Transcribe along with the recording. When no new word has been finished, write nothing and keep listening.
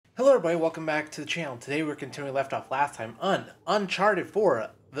Hello everybody, welcome back to the channel. Today we're continuing left off last time on Uncharted 4,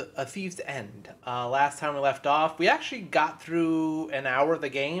 A Thieves End. Last time we left off, we actually got through an hour of the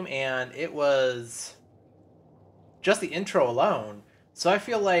game and it was just the intro alone. So I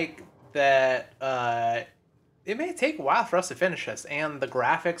feel like that it may take a while for us to finish this, and the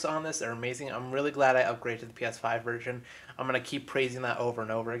graphics on this are amazing. I'm really glad I upgraded to the PS5 version. I'm going to keep praising that over and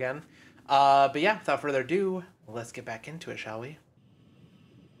over again. But yeah, without further ado, let's get back into it, shall we?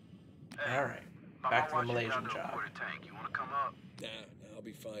 Hey, all right, back to the Malaysian job. Tank. You want to come up? Nah, I'll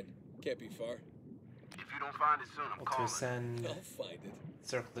be fine. Can't be far. If you don't find it soon, I'm To calling. ascend, I'll find it.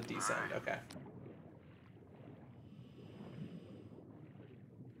 circle to descend. Okay.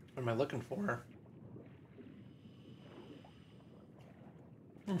 What am I looking for?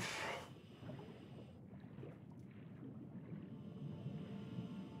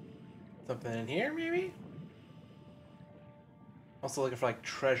 Something in here, maybe? Also looking for like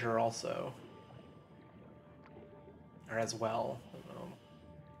treasure, also, or as well. I don't know.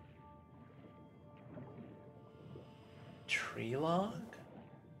 Tree log?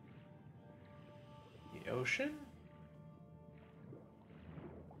 The ocean?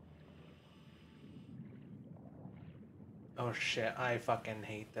 Oh shit, I fucking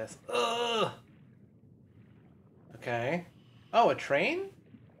hate this. Ugh! Okay. Oh, a train?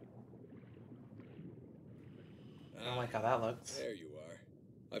 I don't like how that looks. There you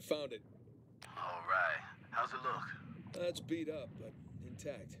are. I found it. All right. How's it look? It's beat up, but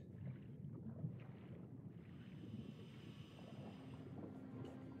intact.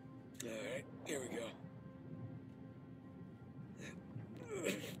 Alright, here we go.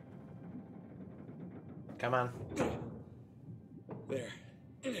 Come on. There.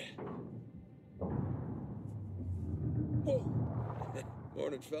 Whoa!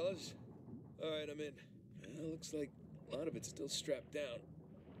 Morning, fellas. Alright, I'm in. Looks like a lot of it's still strapped down.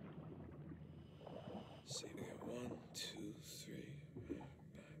 Let's see, we got 1, 2, 3, 4,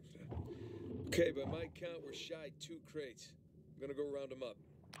 5, 6. Okay, by my count, we're shy 2 crates. I'm gonna go round them up.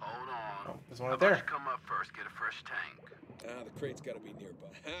 Hold on. Oh, there's one How right about there. you come up first, get a fresh tank. The crate's gotta be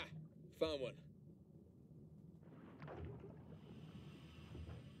nearby. Ha! Found one.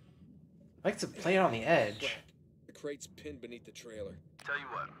 I like to play it on the edge. Crap. The crate's pinned beneath the trailer. Tell you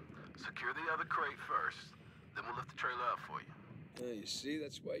what, secure the other crate first, then we'll lift the trailer up for you. You see,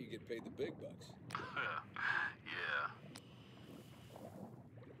 that's why you get paid the big bucks. Yeah.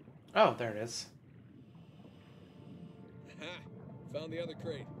 Oh, there it is. Ha! Found the other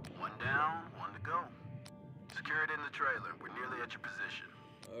crate. One down, one to go. Secure it in the trailer. We're nearly at your position.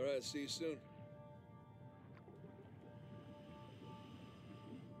 Alright, see you soon.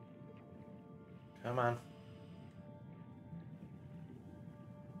 Come on.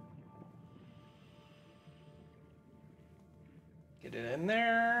 Get it in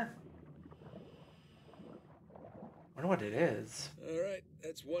there. Wonder what it is. Alright,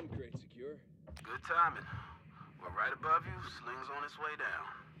 that's one crate secure. Good timing. We're right above you. Sling's on its way down.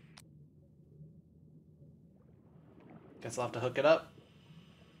 Guess I'll have to hook it up.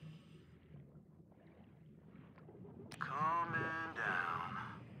 Coming down.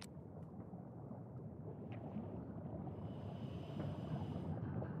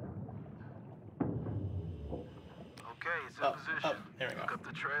 Okay, it's in position. There we go. Hook up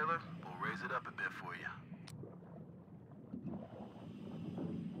the trailer. We'll raise it up a bit for you.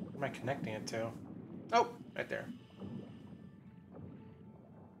 Where am I connecting it to? Oh, right there.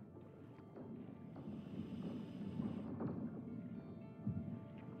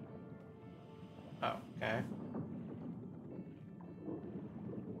 Oh, okay.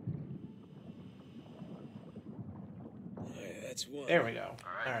 Alright, that's one. There we go. All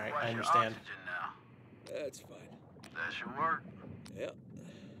Alright, watch I your understand. oxygen now. That's fine. That should work. Yep.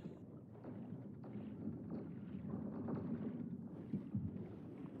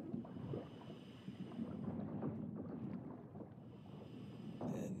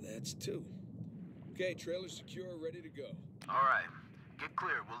 And that's 2. Okay, trailer secure, ready to go. All right, get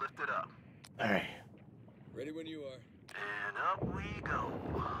clear. We'll lift it up. Alright. Ready when you are. And up we go.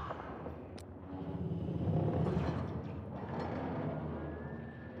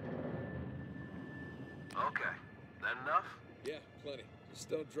 Okay, that enough? Yeah, plenty. Just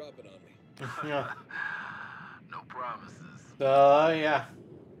don't drop it on me. Yeah. No promises. Yeah.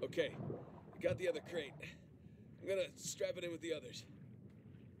 Okay, got the other crate. I'm gonna strap it in with the others.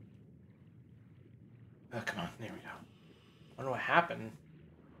 Oh, come on. There we go. Wonder what happened.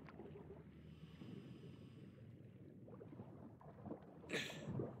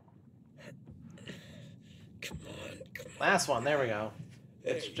 Come on, come on. Last one. There we go.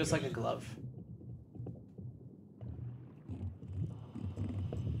 There It's you just go. like a glove.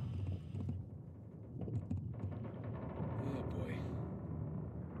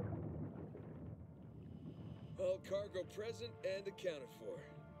 cargo present and accounted for.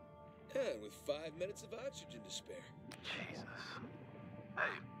 And with 5 minutes of oxygen to spare. Jesus.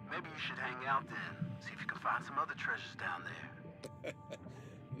 Hey, maybe you should hang out then. See if you can find some other treasures down there.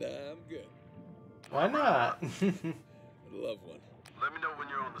 Nah, I'm good. Why not? I'd love one. Let me know when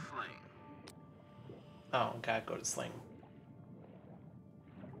you're on the sling. Oh, gotta go to Sling.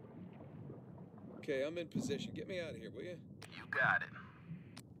 Okay, I'm in position. Get me out of here, will you? You got it.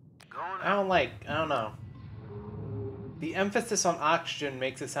 Going I don't know. The emphasis on oxygen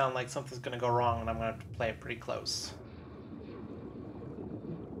makes it sound like something's gonna go wrong and I'm gonna have to play it pretty close.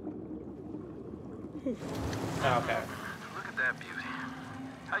 Oh, okay. Look at that beauty.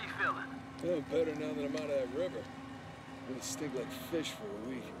 How you feeling? Oh, better now that I'm out of that river. I'm gonna stink like fish for a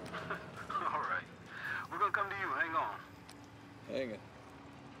week. All right. We're gonna come to you. Hang on. Hang it.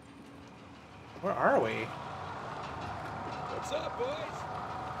 Where are we? What's up, boys?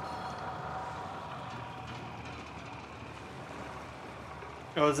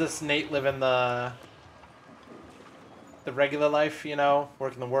 Oh, is this Nate living the regular life, you know,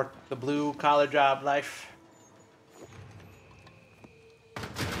 working the blue collar job life?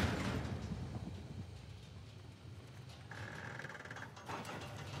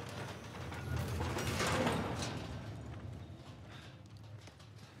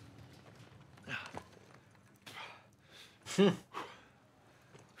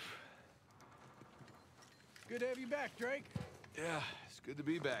 Good to have you back, Drake. Yeah, it's good to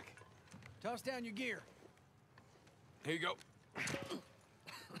be back. Toss down your gear. Here you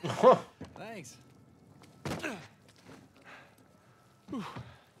Oh, Thanks.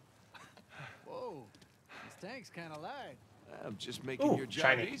 Whoa, this tank's kind of light. go. I'm just making Ooh, your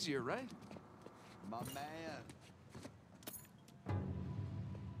job shiny. easier, right? My man.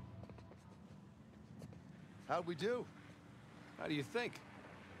 How'd we do? How do you think?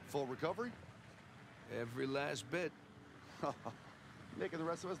 Full recovery? Every last bit. Making the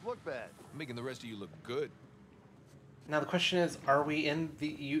rest of us look bad. Making the rest of you look good. now the question is, are we in the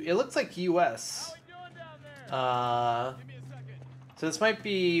it looks like US. So this might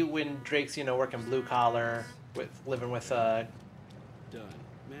be when Drake's, you know, working blue collar with living with Done.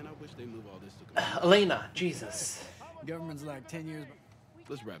 Man, I wish they move all this to come. Elena. Jesus. Government's like 10 years.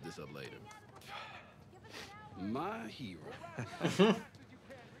 Let's wrap this up later. My hero.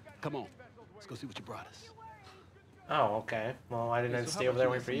 Come on. Let's go see what you brought us. Oh, okay. Well, I didn't Hey, so stay how over there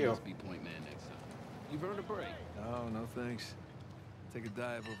about waiting for let you. somebody else be point man next time? You've earned a break. Oh, no thanks. Take a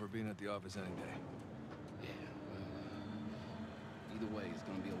dive over being at the office any day. Yeah, well, either way, it's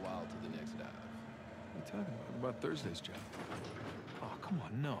gonna be a while to the next dive. What are you talking about? What about Thursday's job? Oh, come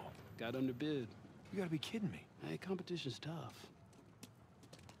on, no. Got underbid. You gotta be kidding me. Hey, competition's tough.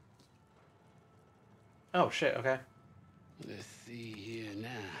 Oh shit. Okay. Let's see here now.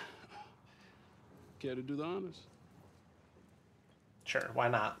 Care to do the honors? Sure. Why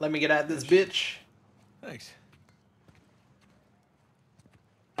not? Let me get at this bitch. Thanks.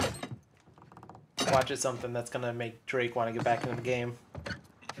 Watch it something that's gonna make Drake want to get back into the game.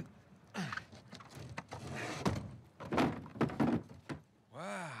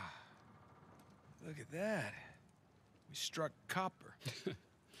 Wow. Look at that. We struck copper.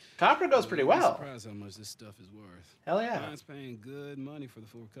 Copper goes pretty well. Surprised how much this stuff is worth. Hell yeah. Client's paying good money for the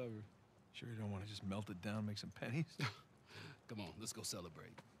full recovery. Sure you don't want to just melt it down, make some pennies? Come on, let's go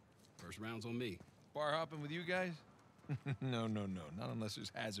celebrate. First round's on me. Bar hopping with you guys? No. Not unless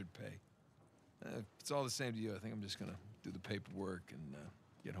there's hazard pay. If it's all the same to you, I think I'm just gonna do the paperwork and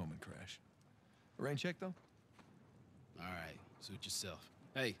get home and crash. A rain check, though? All right, suit yourself.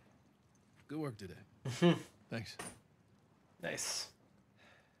 Hey, good work today. Thanks. Nice.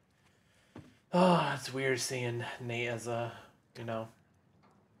 Oh, it's weird seeing Nate as a, you know,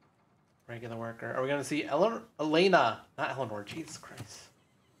 regular worker. Are we gonna see Elena? Not Eleanor. Jesus Christ.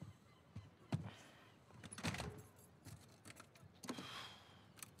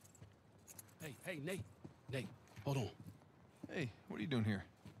 Hey, Nate, hold on. Hey, what are you doing here?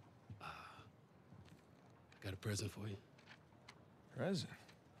 Got a present for you. Present?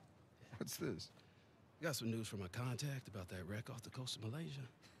 What's this? Got some news from my contact about that wreck off the coast of Malaysia.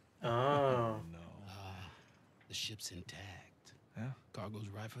 Oh. No. The ship's intact. Yeah? Cargo's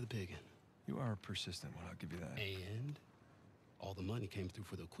right for the picking. You are a persistent one, I'll give you that. And all the money came through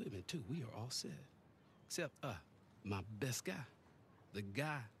for the equipment, too. We are all set. Except, my best guy. The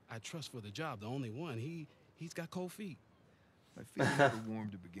guy I trust for the job, the only one. He's got cold feet. My feet are never warm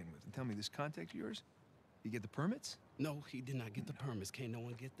to begin with. And tell me, this contact of yours, you get the permits? No, he did not get the permits. Can't no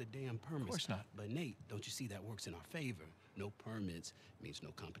one get the damn permits. Of course not. But Nate, don't you see that works in our favor? No permits means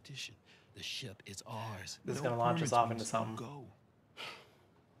no competition. The ship is ours. This is No gonna launch us permits off means into something. no go.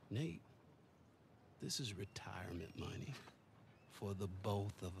 Nate, This is retirement money for the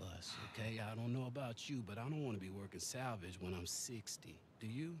both of us, okay? I don't know about you, but I don't want to be working salvage when I'm 60. Do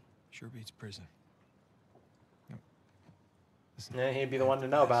you? Sure beats prison. No. Listen, Yeah, he'd be the I one have to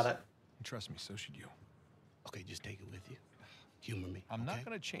to know about pass. it. And trust me, so should you. Okay, just take it with you. Humor me. I'm okay? not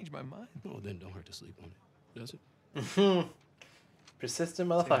gonna change my mind. No, then don't hurt to sleep on it. Does it? Persistent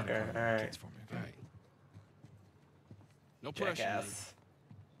Say hi to motherfucker. Chloe and the Alright. kids for me, okay? All right. No pressure, man. Jackass.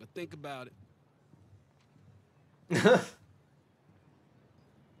 But think about it.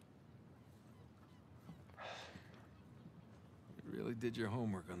 You really did your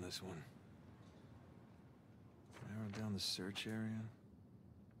homework on this one. Narrowed down the search area.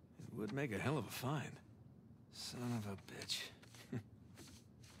 It would make a hell of a find. Son of a bitch.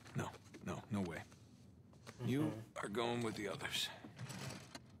 No way. You are going with the others.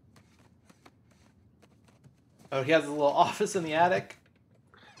 Oh, he has a little office in the attic.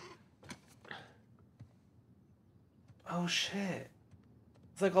 Oh shit.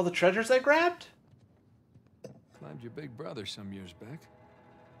 It's like all the treasures I grabbed? Climbed your big brother some years back.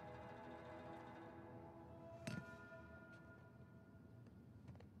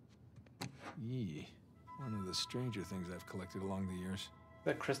 Yee. One of the stranger things I've collected along the years.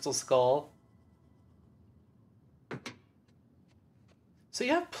 The crystal skull. So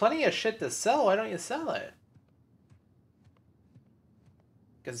you have plenty of shit to sell. Why don't you sell it?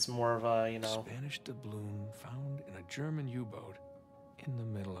 Because it's more of a, you know... Spanish doubloon found in a German U-boat in the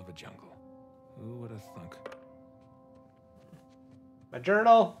middle of a jungle. Who would have thunk? My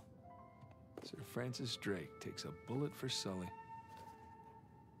journal. Sir Francis Drake takes a bullet for Sully.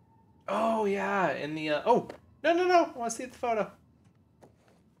 Oh, yeah. In the... Oh! No. I want to see the photo.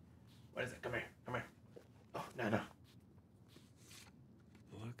 What is it? Come here. Oh, no.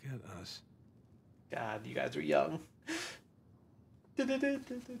 Look at us. God, you guys were young. To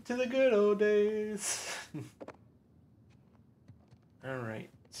the good old days. All right.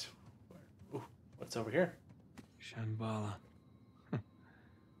 Ooh, what's over here? Shambhala.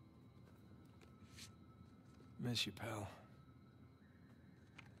 Miss you, pal.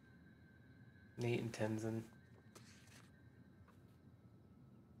 Nate and Tenzin.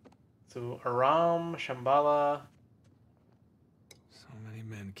 So Aram, Shambhala. So many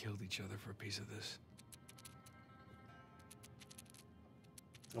men killed each other for a piece of this.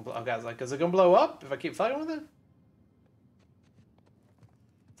 Oh, guys, like, is it gonna blow up if I keep fighting with it?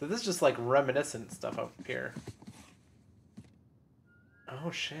 So this is just like reminiscent stuff up here. Oh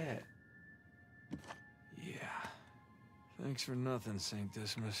shit. Yeah. Thanks for nothing, St.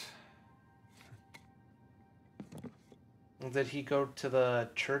 Dismas. Did he go to the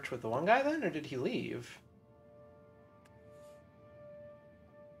church with the one guy then, or did he leave?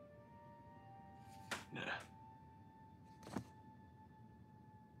 Nah.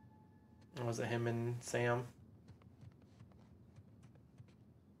 Or was it him and Sam?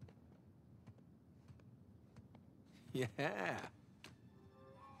 Yeah.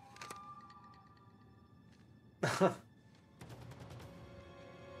 Oh, Here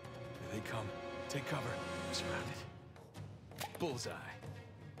they come. Take cover. I'm surrounded. Bullseye.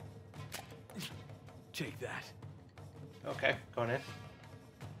 Take that. okay, going in.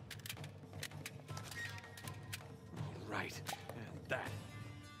 All right. And that.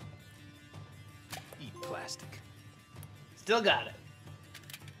 Eat plastic. Still got it.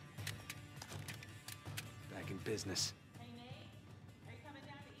 Back in business. Hey, Nate, are you coming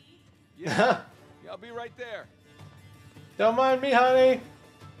down to eat? Yeah, I'll be right there. Don't mind me, honey.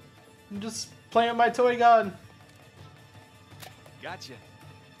 I'm just playing with my toy gun. Gotcha.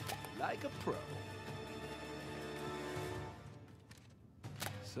 Like a pro.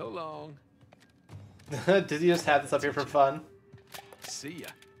 So long. Did you just have this up here for fun? See ya.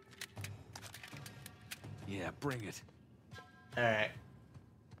 Yeah, bring it. Alright.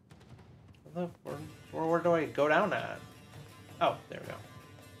 Where do I go down at? Oh, there we go.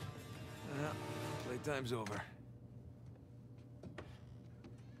 Playtime's over.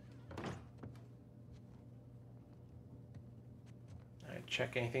 Alright,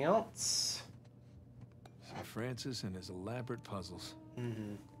 check anything else. Sir Francis and his elaborate puzzles.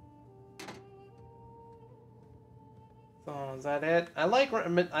 Mm-hmm. So is that it? I like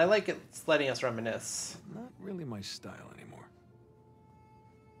it letting us reminisce. Not really my style anymore.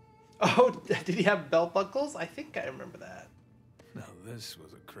 Oh, did he have belt buckles? I think I remember that. Now this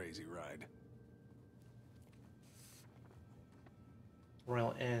was a crazy ride.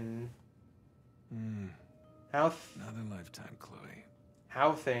 Royal Inn. Hmm. Another lifetime, Chloe.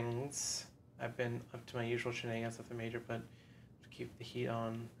 How things. I've been up to my usual shenanigans with the major, but to keep the heat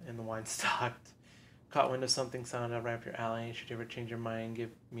on and the wine stocked. Caught wind of something sounded right up your alley. Should you ever change your mind,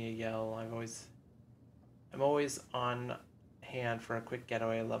 give me a yell. I've always I'm always on hand for a quick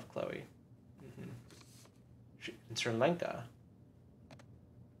getaway. I love Chloe. In Sri Lanka.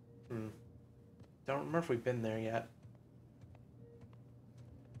 Don't remember if we've been there yet.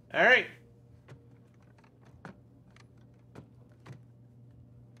 All right.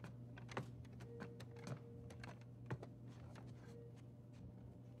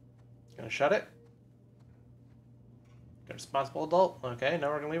 Gonna shut it. Good responsible adult. Okay, now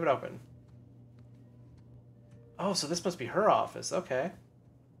we're gonna leave it open. Oh, so this must be her office. Okay.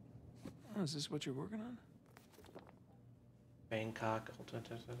 Oh, is this what you're working on? Bangkok.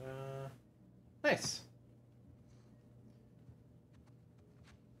 Nice.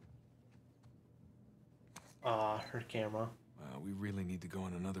 Her camera. Wow, we really need to go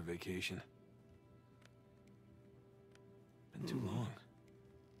on another vacation. Been too long.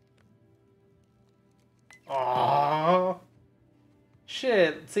 Aww.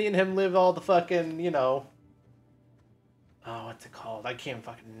 Shit, seeing him live all the fucking, you know. Oh, what's it called? I can't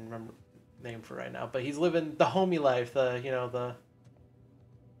fucking remember the name for right now. But he's living the homie life, the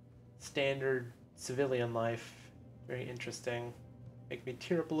standard civilian life. Very interesting. Make me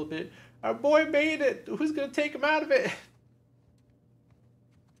tear up a little bit. Our boy made it! Who's gonna take him out of it?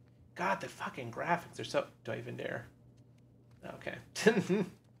 God, the fucking graphics are so... Do I even dare? Okay.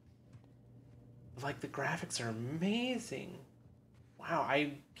 Like, the graphics are amazing. Wow,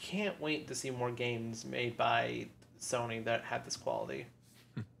 I can't wait to see more games made by Sony that had this quality.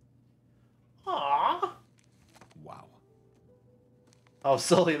 Aww. Wow. Oh,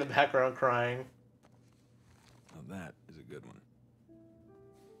 Sully in the background crying. Now that is a good one.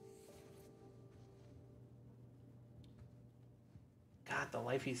 God, the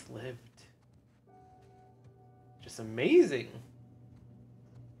life he's lived. Just amazing.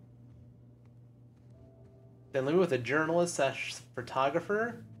 Then living with a journalist /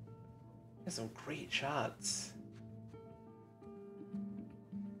 photographer. He has some great shots.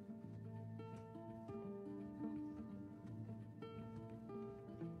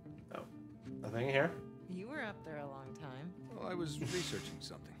 Oh, nothing here. You were up there a long time. Well, I was researching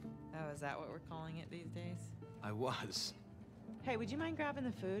something. Oh, is that what we're calling it these days? I was. Hey, would you mind grabbing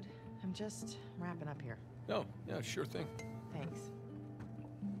the food? I'm just wrapping up here. Oh, yeah, sure thing. Thanks.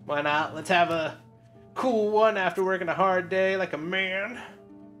 Why not? Let's have a cool one after working a hard day like a man.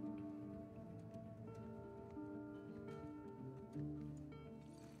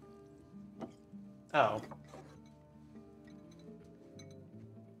 Oh.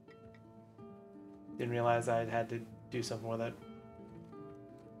 Didn't realize I had to do something with it.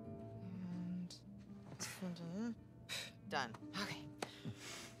 And done. Okay.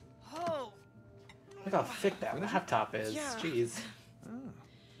 Oh. Look how thick that laptop is. Yeah. Jeez.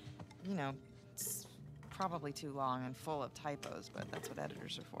 You know, it's probably too long and full of typos, but that's what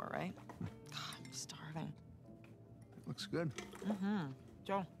editors are for, right? God, I'm starving. Looks good. Mm-hmm.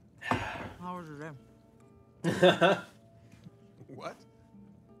 Joe, how was your day? What?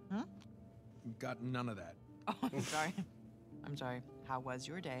 Hmm? Got none of that. Oh, I'm sorry. I'm sorry. How was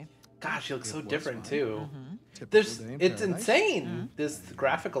your day? Gosh, she looks so It was different fine. too. Mm-hmm. Typical There's, day in it's paradise. insane. This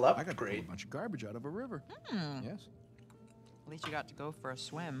graphical I got to pull a upgrade. bunch of garbage out of a river. Hmm. Yes. At least you got to go for a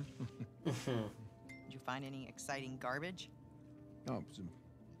swim. Did you find any exciting garbage? Oh, it was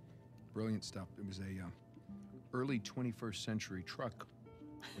brilliant stuff. It was a early 21st century truck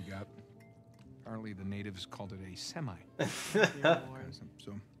we got. Apparently the natives called it a semi.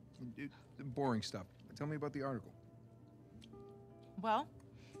 So, boring stuff. Tell me about the article. Well,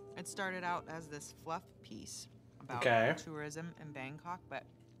 it started out as this fluff piece about Okay. tourism in Bangkok, but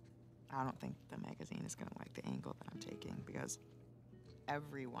I don't think the magazine is going to like the angle that I'm taking because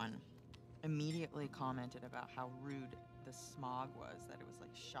everyone immediately commented about how rude the smog was, that it was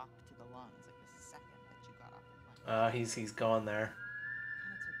like shock to the lungs, like the second that you got off the plane. He's going there.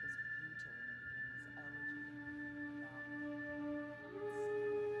 Kind of took this U-turn and began this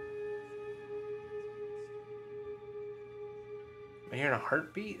elegy Am I hearing a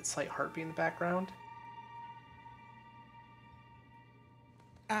heartbeat? A slight heartbeat in the background?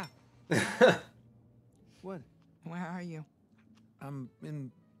 Ah! What? Where are you? I'm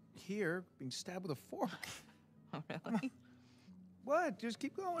in here being stabbed with a fork. Oh, really? What? Just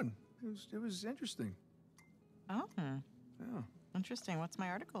keep going. It was interesting. Oh, Yeah. interesting. What's my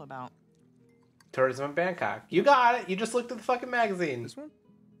article about? Tourism in Bangkok. You got it. You just looked at the fucking magazine. This one?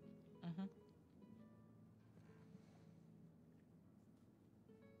 Mm-hmm.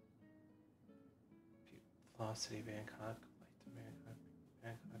 Lost City, Bangkok.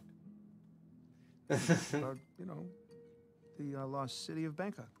 About, you know, the lost city of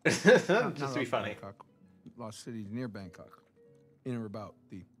Bangkok. Just Not to be of funny. Bangkok. Lost cities near Bangkok. In or about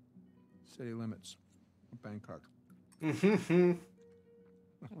the city limits. Bangkok.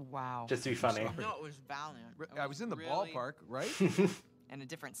 Wow. Just to be funny. No, it was Valiant. It I was in the really ballpark, right? in a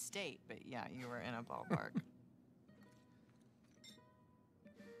different state, but yeah, you were in a ballpark.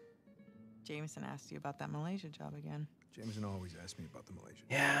 Jameson asked you about that Malaysia job again. Jameson always asks me about the Malaysian.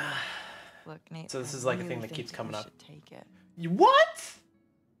 Yeah. Look, Nate. So this I is like a really thing that think keeps you coming up. should take it. What?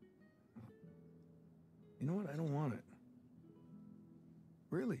 You know what? I don't want it.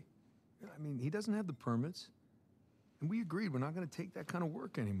 Really. I mean, he doesn't have the permits. And we agreed we're not going to take that kind of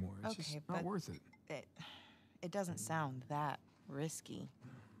work anymore. It's just not but worth it. It doesn't sound that risky.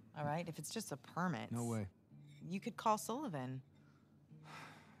 All right? If it's just a permit. No way. You could call Sullivan.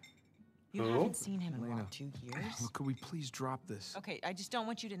 You Who? haven't seen him in Elena. what, 2 years? Well, could we please drop this? Okay, I just don't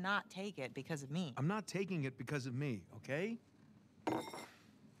want you to not take it because of me. I'm not taking it because of me, okay? I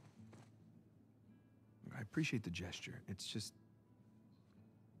appreciate the gesture. It's just...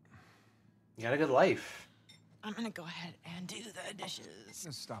 You got a good life. I'm gonna go ahead and do the dishes.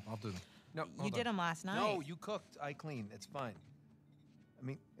 No, stop, I'll do them. No, You hold did on. them last night. No, you cooked. I cleaned. It's fine. I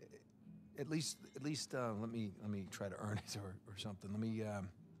mean, at least, let me try to earn it or something. Let me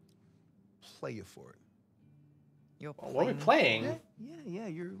play you for it. You'll What are we play playing? Yeah,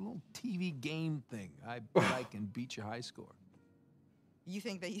 your little TV game thing. I bet I can beat your high score. You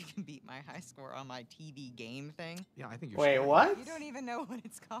think that you can beat my high score on my TV game thing? Yeah, I think you're. Wait, smart. what? You don't even know what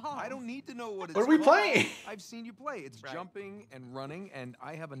it's called. I don't need to know what it's What are we called. playing? I've seen you play. It's Right. jumping and running, and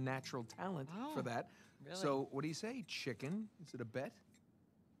I have a natural talent for Oh, that. really? So, what do you say? Chicken? Is it a bet?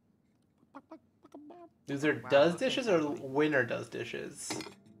 These are does dishes or winner does dishes?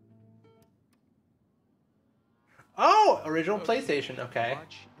 Oh, original PlayStation. Okay.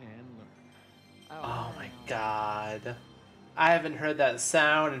 Watch and learn. Oh my god. I haven't heard that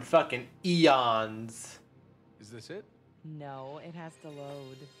sound in fucking eons. Is this it? No, it has to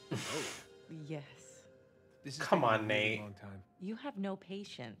load. Oh, Yes. this is Come taking on, a really Nate. long time. You have no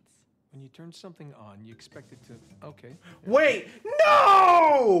patience. When you turn something on, you expect it to. Okay. Wait,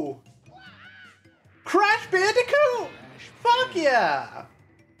 no! Crash Bandicoot? Fuck yeah!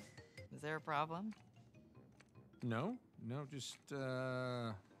 Is there a problem? No, just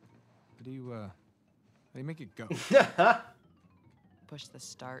how do you make it go? Push the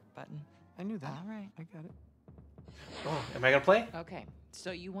start button. I knew that. All right. I got it. Oh, am I gonna play? Okay,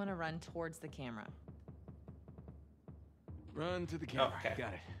 so you want to run towards the camera. Run to the camera. Okay.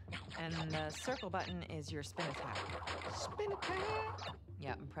 Got it. And the circle button is your spin attack. Spin attack.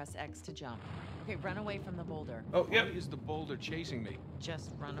 Yeah, and press X to jump. Okay, run away from the boulder. Oh, Why yep. is the boulder chasing me?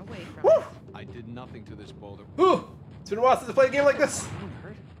 Just run away from Woo! it. I did nothing to this boulder. Whew. It's been a while since I played a game like this. Anyone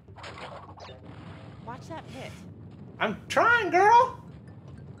hurt? Watch that pit. I'm trying, girl.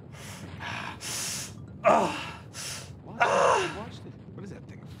 Oh. What? Ah! I watched it. What is that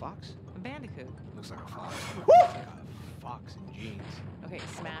thing? A fox? A bandicoot. Looks like a fox. Woo! Looks like a fox in jeans. Okay,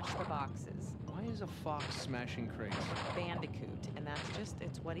 smash the boxes. Why is a fox smashing crates? Bandicoot, and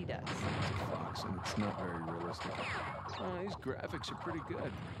it's what he does. It's a fox, and it's not very realistic. These graphics are pretty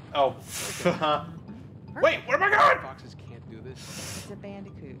good. Oh. Wait, where am I going? Foxes can't do this. It's a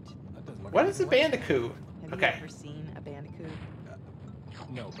bandicoot. That doesn't look What anything is a like it. bandicoot? Have Okay. you ever seen a bandicoot?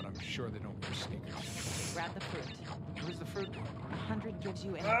 No, but I'm sure they don't wear sneakers. Grab the fruit. Where's the fruit? 100 gives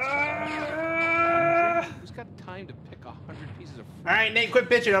you an Ah! Who's got time to pick 100 pieces of fruit? All right, Nate, quit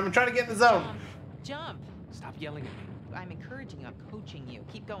bitching. I'm trying to get in the zone. Jump! Stop yelling at me. I'm encouraging you. I'm coaching you.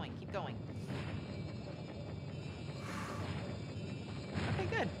 Keep going. Keep going. Okay,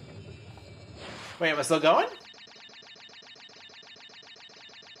 good. Wait, am I still going?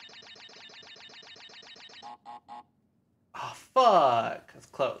 Oh, fuck. That's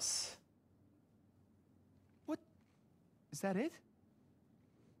close. What? Is that it?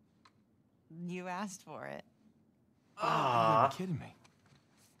 You asked for it. You're Ah. kidding me.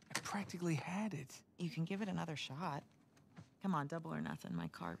 I practically had it. You can give it another shot. Come on, double or nothing. My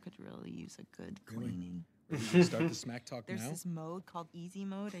car could really use a good Really? cleaning. Start the smack talk There's this mode called easy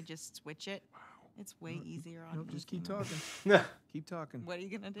mode. I just switch it. It's way easier on No, just easy keep mode. talking. Keep talking. What are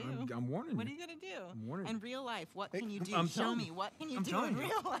you gonna do? I'm warning What are you. you gonna do? I'm warning you. In real life, what Hey, can you do? I'm Show telling me. you. What can you I'm do telling in you.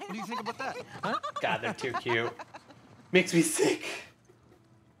 real life? What do you think about that? Huh? God, they're too cute. Makes me sick.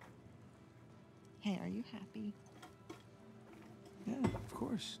 Hey, are you happy? Yeah, of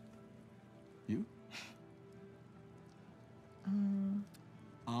course. You?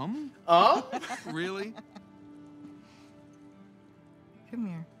 Oh? Really? Come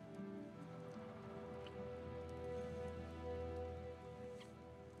here.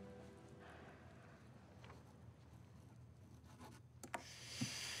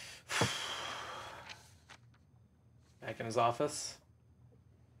 Back in his office.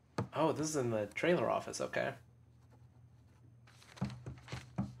 Oh, this is in the trailer office. Okay.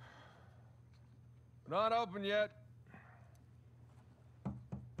 Not open yet.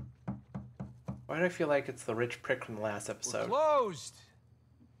 Why do I feel like it's the rich prick from the last We're episode? closed.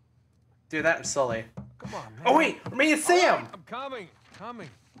 Dude, that was Sully. Come on, man. Oh wait, maybe it's Sam. All right, I'm coming. Coming.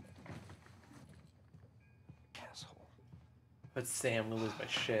 Asshole. But Sam, we lose my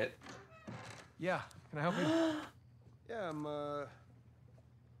shit. Yeah. Can I help you? Yeah, I'm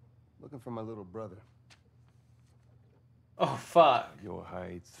looking for my little brother. Oh fuck. Your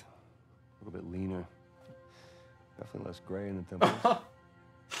height, a little bit leaner. Definitely less gray in the temples.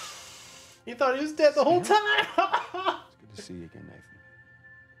 You thought he was dead the whole time. It's good to see you again, Nathan.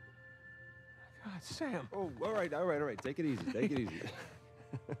 God, Sam. Oh, all right. Take it easy. Take it easy.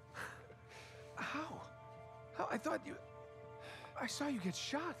 How? How? I thought you... I saw you get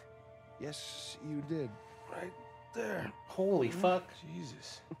shot. Yes, you did. Right there. Holy fuck.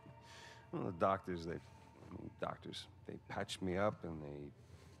 Jesus. Well, the doctors, they patched me up and they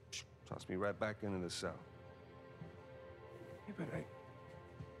tossed me right back into the cell. Yeah, but I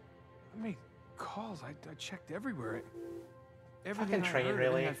made calls. I checked everywhere. Everything Fucking train, I heard,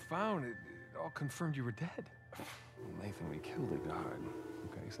 really? everything I found, it all confirmed you were dead. Well, Nathan, we killed a guard.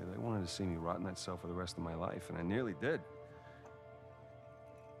 Okay, so they wanted to see me rot in that cell for the rest of my life, and I nearly did.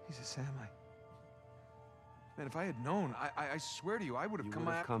 Jesus, Sam, man, if I had known, I swear to you, I would have You come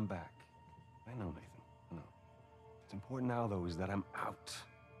would have out. come back. I know, Nathan. I know. What's important now, though, is that I'm out.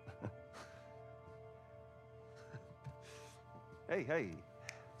 Hey,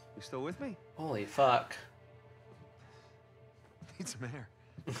 you still with me? Holy fuck. Need some air.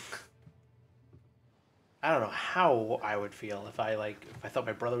 I don't know how I would feel if I thought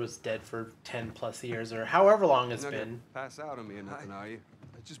my brother was dead for 10 plus years or however long it's You're not been. gonna pass out on me or nothing, are you?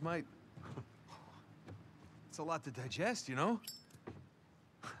 I just might. It's a lot to digest, you know?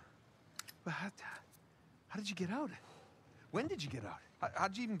 But how did you get out? When did you get out?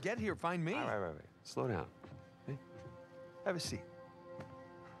 How'd you even get here? Find me? All right. Slow down. Hey, have a seat.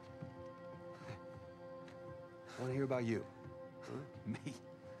 I want to hear about you. Me?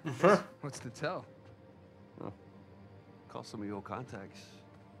 What's to tell? Well, call some of your old contacts.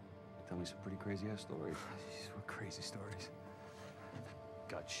 Tell me some pretty crazy-ass stories. Jeez, what crazy stories.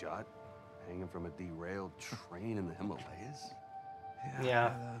 Got shot, hanging from a derailed train in the Himalayas.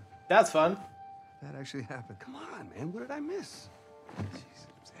 Yeah. That's fun. That actually happened. Come on, man. What did I miss? Jeez,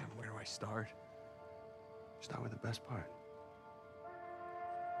 Sam, where do I start? Start with the best part.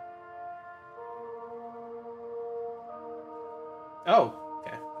 Oh,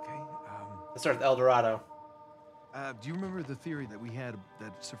 okay. Okay. Let's start with El Dorado. Do you remember the theory that we had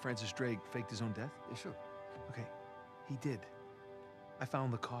that Sir Francis Drake faked his own death? Yeah, sure. Okay, he did. I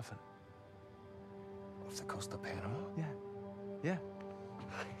found the coffin. Off the coast of Panama? Yeah.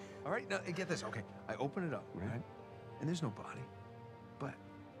 All right, now get this. Okay, I open it up, right? And there's no body. But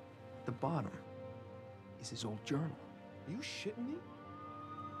the bottom is his old journal. Are you shitting me?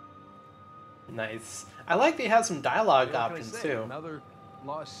 Nice. I like that he has some dialogue What can I options say? too. Another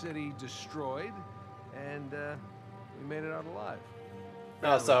lost city destroyed, and we made it out alive.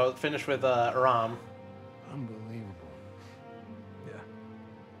 Oh, so finish with Aram. Unbelievable. Yeah,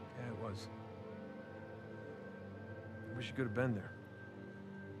 it was. I wish you could have been there.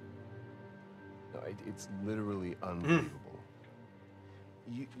 No, it's literally unbelievable.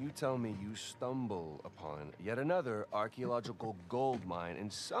 You tell me you stumble upon yet another archaeological gold mine,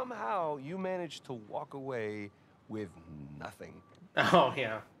 and somehow you manage to walk away with nothing. Oh,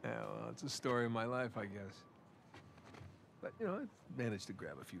 yeah. Yeah, well, it's a story of my life, I guess. But, you know, I managed to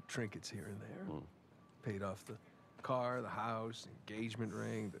grab a few trinkets here and there. Paid off the car, the house, engagement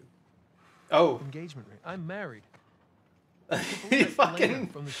ring, the Oh, engagement ring. I'm married. you fucking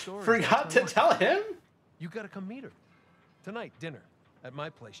From the story, forgot that's to my wife. tell him? You gotta come meet her. Tonight, dinner. At my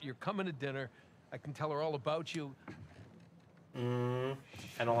place. You're coming to dinner. I can tell her all about you. I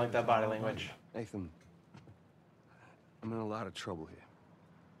don't like that body language. Nathan, I'm in a lot of trouble here.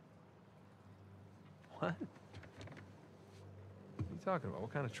 What? What are you talking about?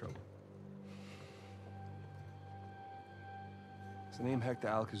 What kind of trouble? Does the name Hector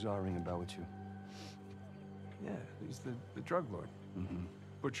Alcazar ring a bell with you? Yeah, he's the drug lord. Mm-hmm.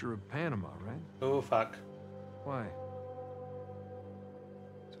 Butcher of Panama, right? Oh, fuck. Why?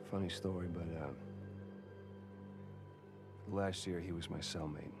 It's a funny story, but last year he was my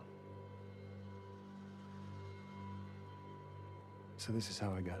cellmate. So this is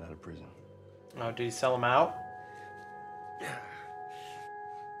how I got out of prison. Oh, did he sell him out?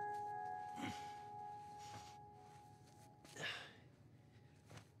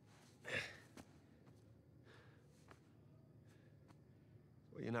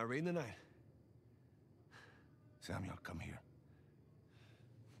 Well, you're not reading tonight? Samuel, come here.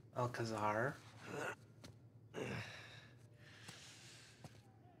 Alcazar.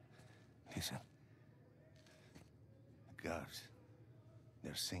 Listen. The guards.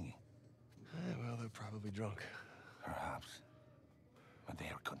 They're singing. Well, they're probably drunk. Perhaps. But they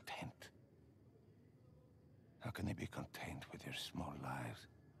are content. How can they be content with their small lives?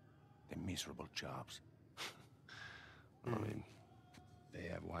 Their miserable jobs? I mean, they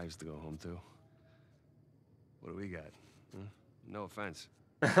have wives to go home to. What do we got? Huh? No offense.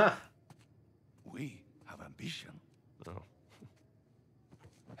 We have ambition. Oh.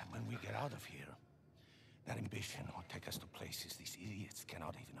 And when we get out of here, that ambition will take us to places these idiots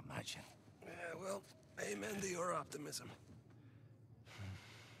cannot even imagine. Yeah, well, amen to your optimism.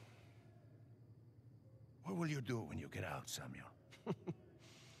 What will you do when you get out, Samuel?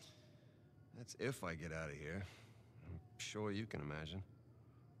 That's if I get out of here. I'm sure you can imagine.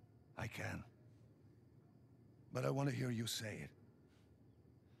 I can. But I want to hear you say it.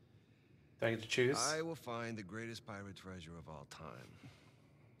 Do I get to choose? I will find the greatest pirate treasure of all time,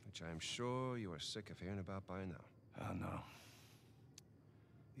 which I'm sure you are sick of hearing about by now. Oh, no.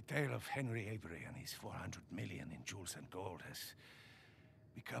 The tale of Henry Avery and his 400 million in jewels and gold has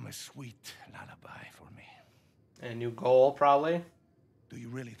become a sweet lullaby for me. And a new goal, probably. Do you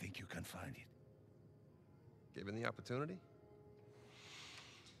really think you can find it? Given the opportunity?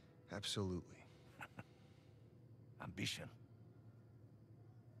 Absolutely. Ambition.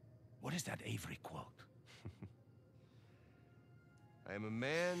 What is that Avery quote? I am a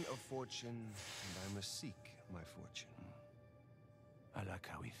man of fortune, and I must seek my fortune. I like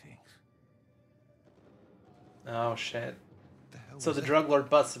how he thinks. Oh, shit. The hell So was the that? drug lord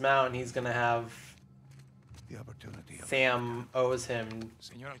busts him out, and he's gonna have The opportunity of Sam owes him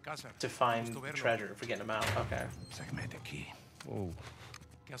Señor Alcázar, to find gusto verlo. treasure for getting him out. Okay. Sácame de aquí. Whoa.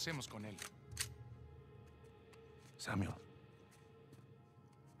 ¿Qué hacemos con él? Samuel,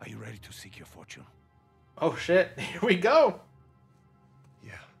 are you ready to seek your fortune? Oh shit! Here we go.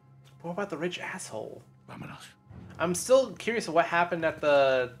 Yeah. What about the rich asshole? Vámonos. I'm still curious of what happened at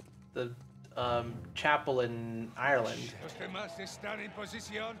the chapel in Ireland. Los demás están en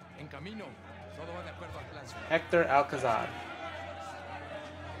posición. En camino. Todo va de acuerdo al plan, señor. Hector Alcazar.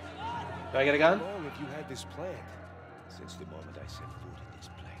 Do I get a gun? How long have you had this planned? Since the moment I set foot in this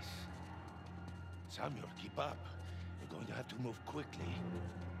place. Samuel, keep up. We're going to have to move quickly.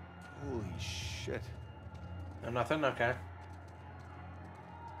 Holy shit. No, nothing? Okay.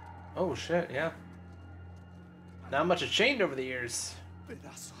 Oh shit, yeah. Not much has changed over the years.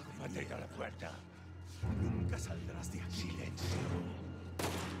 Mantenga la puerta. Nunca saldrás de aquí. Silencio.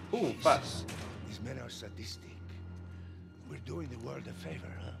 Ooh, fuck. These men are sadistic. We're doing the world a favor,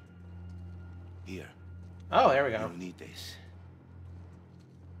 huh? Here. Oh, there we go. You need this.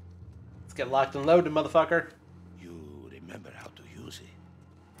 Let's get locked and loaded, motherfucker. You remember how to use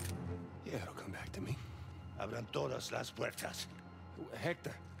it. Yeah, it'll come back to me. Abran todas las puertas.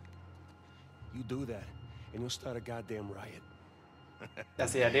 Hector, you do that, and you'll start a goddamn riot.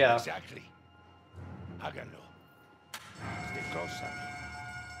 That's the idea. Exactly. Háganlo. Stay close, Samuel.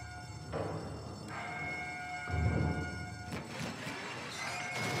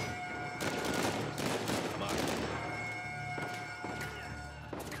 Come on.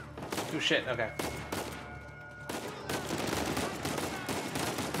 Oh shit, okay.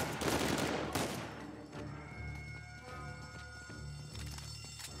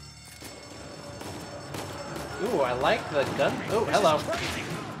 Ooh, I like the gun. Oh, hello.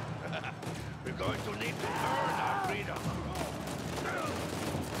 We're going to need to earn our freedom.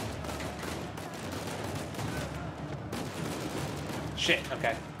 Shit,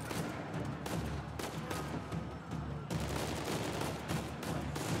 okay.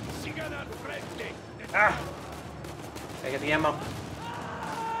 Sigan al frente. Ah! I get the ammo.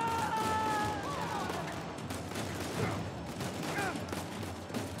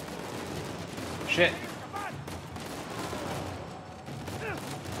 Shit.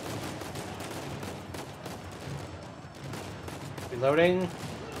 Reloading.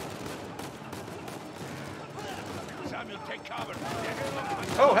 Samuel, take cover.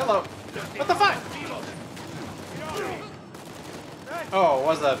 Oh, hello. What the fuck? Oh, it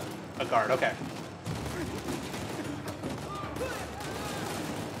was a guard. Okay.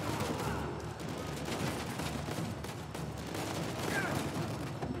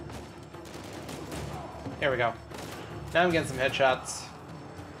 Here we go. Now I'm getting some headshots.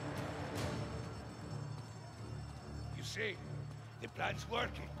 You see, the plan's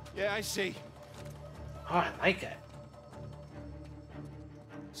working. Yeah, I see. Oh, I like it.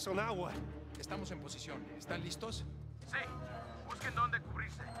 So now what? Estamos en posición. ¿Están listos? Sí, usa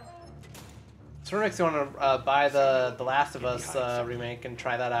So what makes you want to buy the Last of Us remake and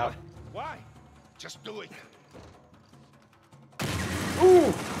try that out? Why? Just do it.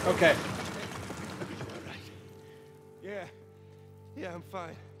 Ooh! Okay. Yeah. Yeah, I'm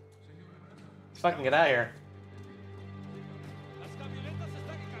fine. Let's fucking get out of here.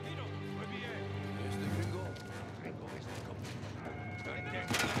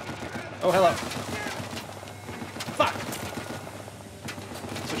 Oh, hello. Fuck!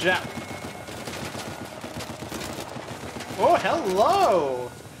 Switch it out. Oh,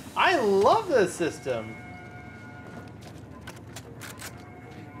 hello! I love this system.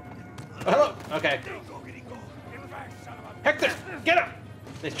 Oh, hello. Okay. Hector, get him!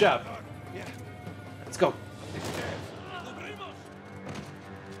 Nice job. Let's go.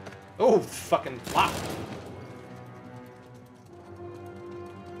 Oh, fucking flop.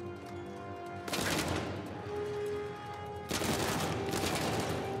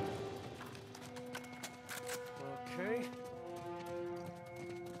 Okay.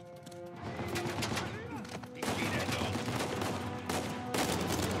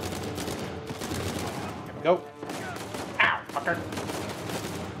 Here we go. Ow, fucker.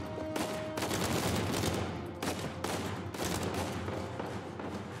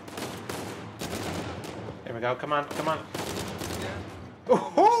 There we go. Come on, come on.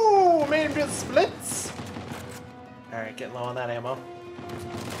 Oh, made him do the splits. All right, getting low on that ammo.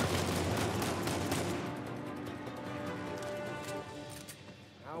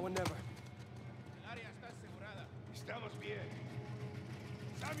 Now or never. Estamos bien.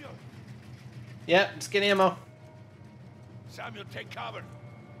 Samuel! Yeah, just getting ammo. Samuel, take cover.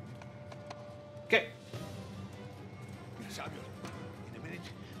 Okay. Samuel, in a minute,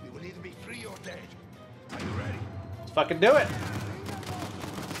 we will either be free or dead. Are you ready? Let's fucking do it.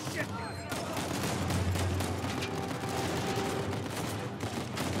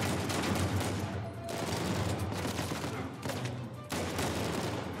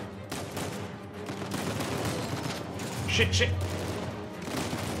 Shit, shit.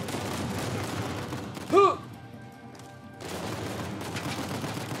 Ooh.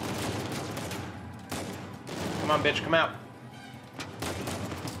 Come on, bitch, come out.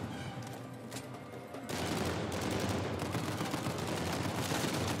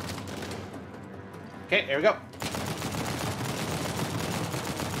 Okay, here we go.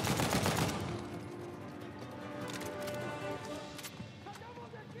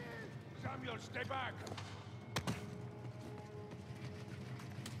 Samuel, stay back.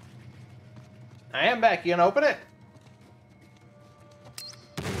 I am back. You gonna open it?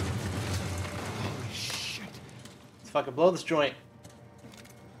 Holy shit. Let's fucking blow this joint.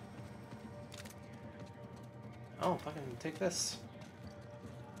 Oh, fucking take this.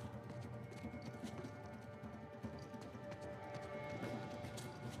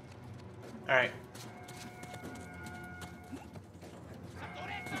 Alright.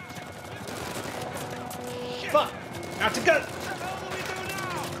 Fuck! Out to gun!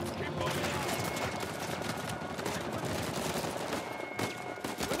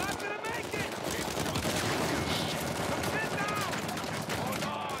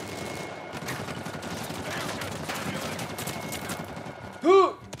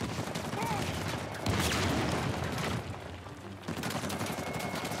 Who?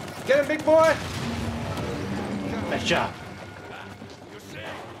 Get him, big boy! Nice job. You're safe.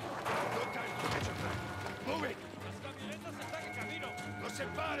 No time to catch up. Move it. Los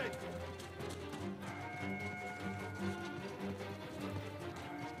separen.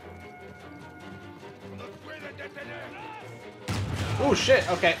 Nos pueden detener. Oh shit,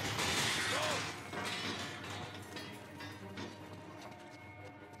 okay.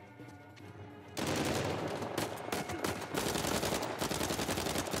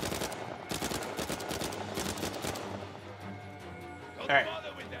 Don't All right.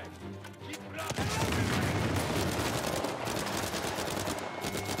 bother with them. Keep running.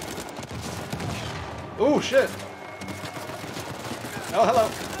 Oh shit. Oh, hello.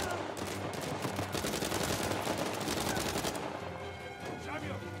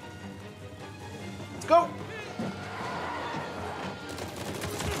 Samuel. Let's go.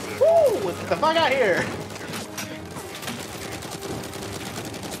 Woo! Let's get the fuck out of here.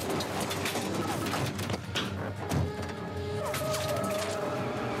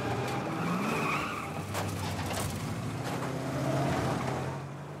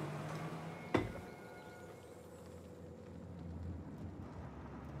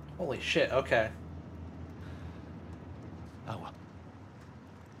 Holy shit, okay. Agua.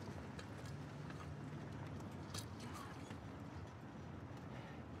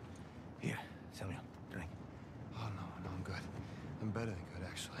 Here, Samuel, drink. Oh, no, I'm good. better than good,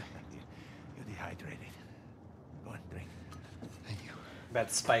 actually. You're dehydrated. Go on, drink. Thank you.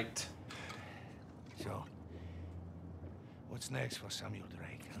 Bet spiked. So, what's next for Samuel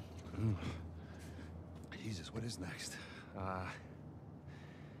Drake, huh? Jesus, what is next? I'm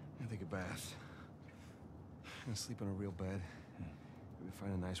gonna take a bath. I'm gonna sleep in a real bed. Maybe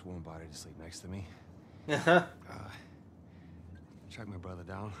find a nice warm body to sleep next to me. Track my brother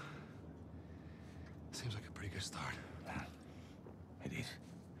down. Seems like a pretty good start. It is.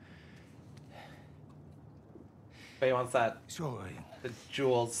 But he wants that, So, the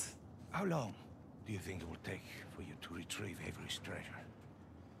jewels. how long do you think it will take for you to retrieve Avery's treasure?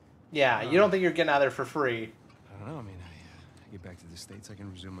 Yeah, you don't think you're getting out of there for free. I don't know. I mean, I get back to the States, I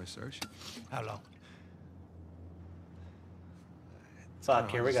can resume my search. How long? Fuck,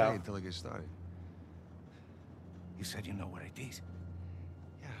 here we go. Until I get started. You said you know where it is.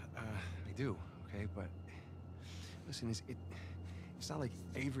 Yeah, I do. Okay, but listen, it's not like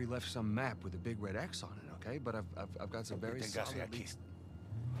Avery left some map with a big red X on it. Okay, but I've got some very solid leads.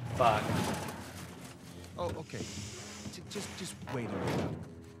 Fuck. Oh, okay. Just wait a minute.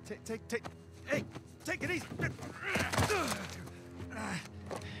 Take. Hey, take it easy.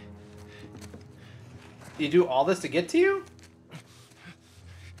 You do all this to get to you?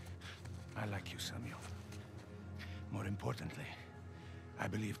 I like you, Samuel. More importantly, I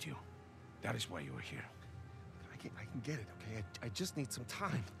believed you. That is why you were here. I can get it. Okay, I just need some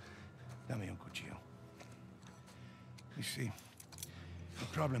time. Dame un cuchillo. You see, the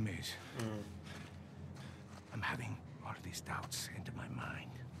problem is, I'm having all these doubts into my mind.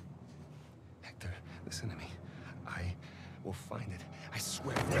 Hector, listen to me. I will find it. I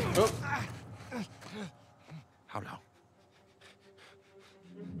swear. Oh. How long?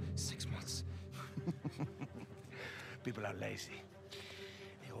 6 months. People are lazy.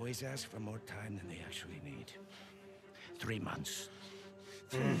 They always ask for more time than they actually need. 3 months.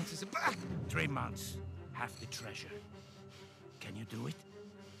 3 months is about 3 months. Half the treasure. Can you do it?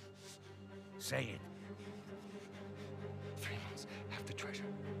 Say it. 3 months. Half the treasure.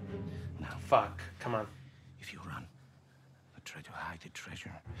 Now, Fuck, come on. if you run, or try to hide the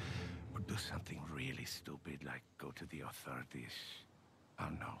treasure, or do something really stupid like go to the authorities,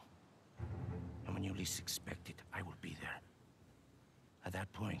 I'll know. And when you least expect it, I will be there. At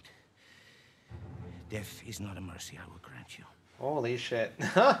that point, death is not a mercy I will grant you. Holy shit.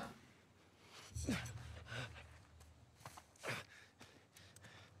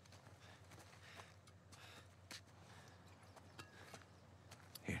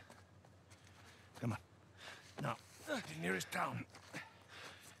 Here. Come on. Now, the nearest town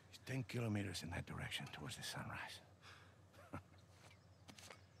is 10 kilometers in that direction towards the sunrise.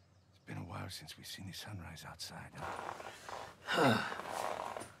 It's been a while since we've seen the sunrise outside.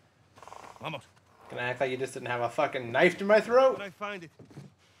 Vamos. Can I act like you just didn't have a fucking knife to my throat? When I find it.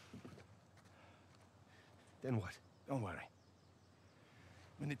 Then what? Don't worry.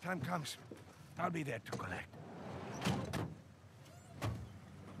 When the time comes, I'll be there to collect.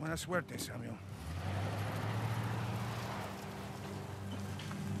 Buena suerte, Samuel.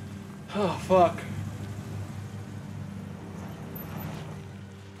 Oh, fuck.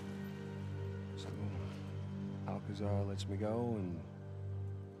 So, Alcazar lets me go, and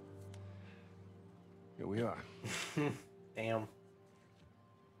here we are. Damn.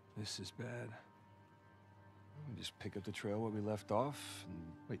 This is bad. We just pick up the trail where we left off,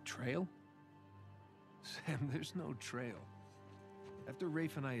 and Wait, trail? Sam, there's no trail. After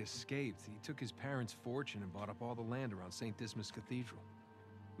Rafe and I escaped, he took his parents' fortune and bought up all the land around St. Dismas Cathedral.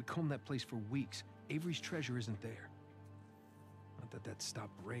 We combed that place for weeks. Avery's treasure isn't there. Not that that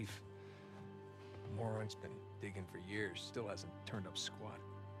stopped Rafe. The moron's been digging for years, still hasn't turned up squat.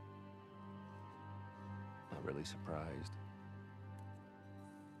 not really surprised.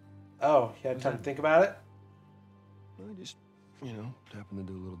 Oh, you had time to think about it? I just, you know, happened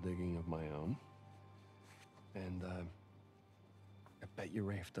to do a little digging of my own. And, I bet you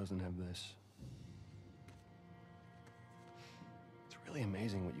Rafe doesn't have this. It's really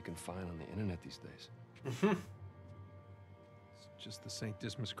amazing what you can find on the internet these days. It's just the St.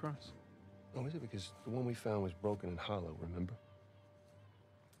 Dismas cross. Oh, is it? Because the one we found was broken and hollow, remember?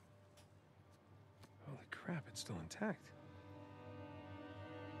 Holy crap, it's still intact.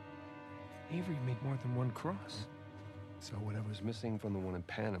 Avery made more than one cross. So whatever's missing from the one in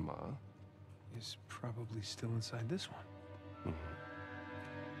Panama... Is probably still inside this one.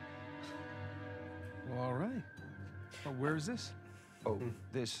 Well, all right. Oh, where is this? Oh,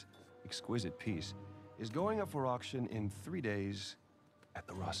 this exquisite piece is going up for auction in 3 days at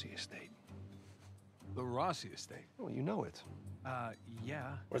the Rossi estate. The Rossi estate. Oh, you know it.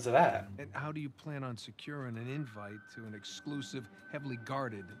 Yeah. Where's it at? And how do you plan on securing an invite to an exclusive, heavily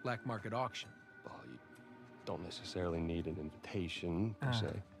guarded black market auction? Well, you don't necessarily need an invitation, per se.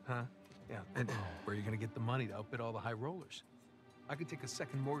 Huh? Yeah. And where are you gonna get the money to outbid all the high rollers? I could take a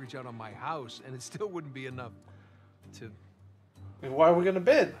second mortgage out on my house, and it still wouldn't be enough to... Why are we gonna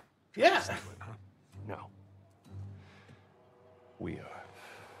bid? Yeah. No. We are.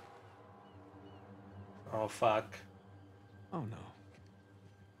 Oh fuck. Oh, no.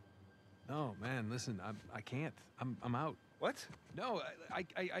 No, man, listen, I can't. I'm out. What? No,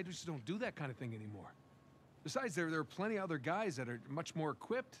 I just don't do that kind of thing anymore. Besides, there are plenty of other guys that are much more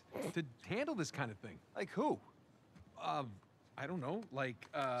equipped to handle this kind of thing. Like who? I don't know, like,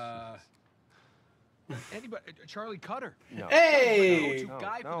 anybody, Charlie Cutter. No. Hey! Go-to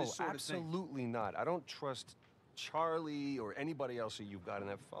guy for this sort of thing. Absolutely not. I don't trust Charlie or anybody else that you've got on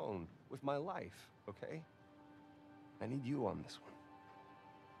that phone with my life, okay? I need you on this one.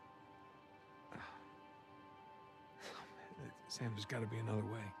 Sam, there's got to be another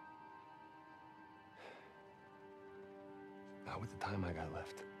way. Not with the time I got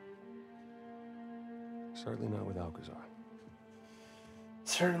left. Certainly not with Alcazar.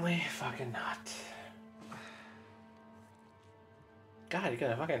 Certainly fucking not. God, you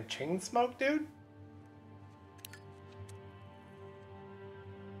got a fucking chain smoke, dude?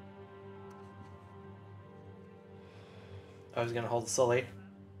 I was gonna hold Sully.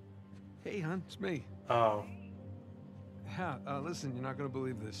 Hey, hon, it's me. Oh. Yeah, listen, you're not gonna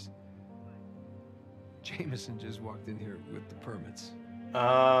believe this. Jameson just walked in here with the permits.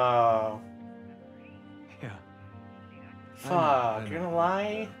 Oh. Yeah. Fuck, you're gonna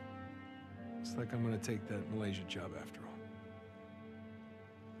lie? It's like I'm gonna take that Malaysia job after all.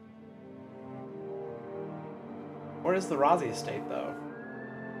 Where is the Rozzi estate, though?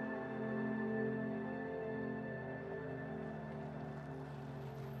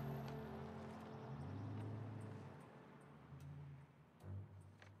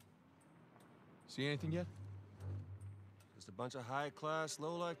 See anything yet? Just a bunch of high-class,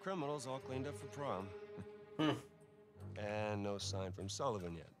 low-life criminals all cleaned up for prom. And no sign from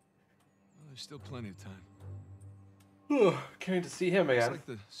Sullivan yet. Well, there's still plenty of time. Can't wait to see him It's again. like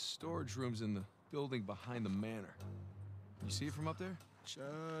the storage rooms in the building behind the manor. You see it from up there?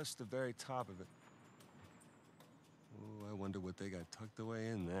 Just the very top of it. Oh, I wonder what they got tucked away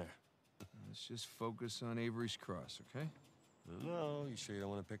in there. Let's just focus on Avery's Cross, okay? No, you sure you don't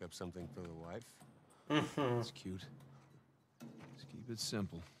want to pick up something for the wife? That's cute. Let's keep it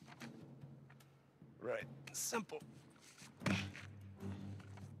simple. Right. Simple. And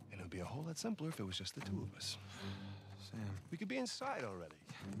it would be a whole lot simpler if it was just the two of us. Sam, We could be inside already.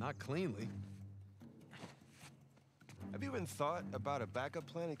 not cleanly. Have you even thought about a backup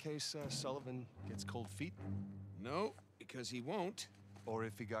plan in case Sullivan gets cold feet? No, because he won't. Or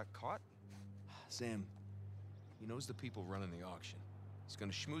if he got caught? Sam, he knows the people running the auction. He's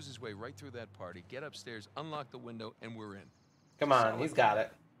gonna schmooze his way right through that party, get upstairs, unlock the window, and we're in. Come on, he's got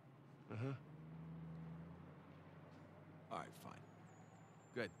it. All right, fine.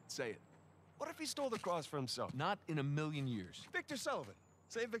 Good, say it. What if he stole the cross for himself? Not in a million years. Victor Sullivan.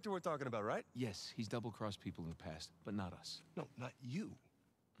 Same Victor we're talking about, right? Yes, he's double-crossed people in the past, but not us. No, not you.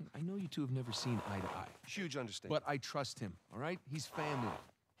 I know you two have never seen eye to eye, Huge understanding. but I trust him, all right? He's family.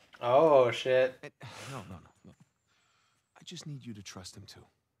 Oh, shit. And, no. I just need you to trust him, too.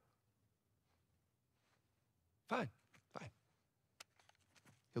 Fine.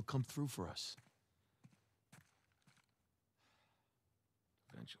 He'll come through for us.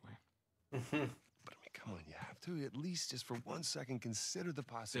 Eventually. But I mean, come on, you have to at least just for 1 second consider the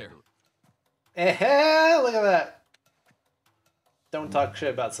possibility. Look at that. Don't talk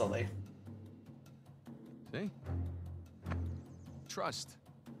shit about Sully. See? Trust.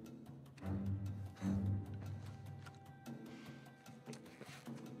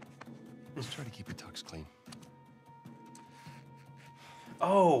 Just try to keep your tux clean.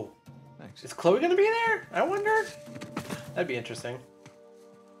 Oh, Thanks. is Chloe gonna be there? I wonder. That'd be interesting.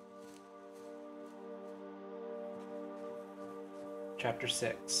 Chapter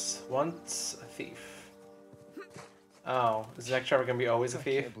 6. Once a thief. Oh, is the next chapter gonna be always a I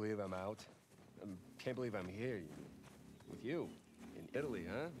thief? can't believe I'm out. Can't believe I'm here with you in Italy,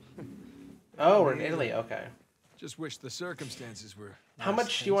 huh? Oh, we're in Italy. Okay. Just wish the circumstances were... How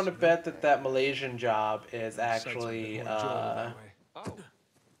much do you want to bet that that Malaysian job is actually Oh,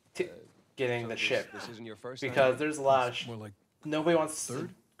 getting so the this- ship? This isn't your first time Because there's a lot of More like nobody wants to third?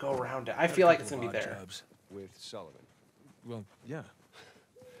 go around it. I feel like it's gonna be Couple of there. odd jobs. with Sullivan. Well, yeah.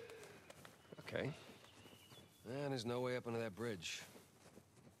 Okay. And there's no way up under that bridge.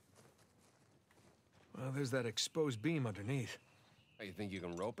 Well, there's that exposed beam underneath. Oh, you think you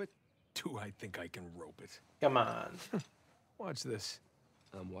can rope it? Do I think I can rope it? Come on. Watch this.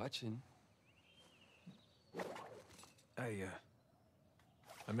 I'm watching. I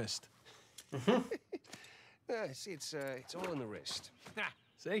missed. See, it's all in the wrist.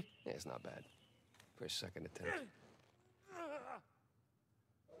 See? Yeah, it's not bad. For a second attempt.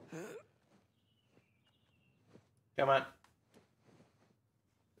 Come on.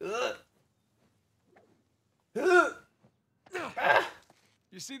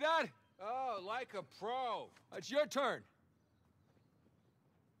 You see that? Oh, like a pro. It's your turn.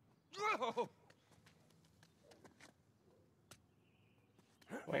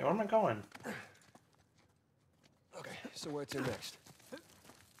 Wait, where am I going? Okay, so where to next?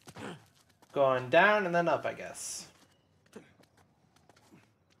 Going down and then up, I guess.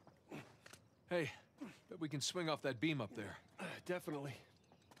 Hey, bet we can swing off that beam up there. Definitely.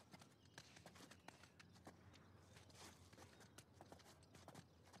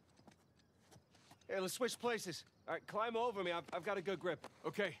 Hey, let's switch places. All right, climb over me. I've got a good grip.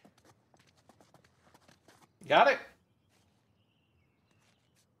 Okay. Got it?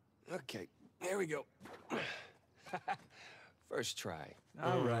 Okay, here we go. First try.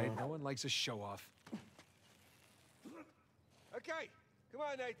 All right, no one likes a show-off. Okay, come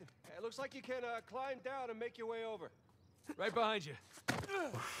on, Nathan. Hey, it looks like you can climb down and make your way over. Right behind you.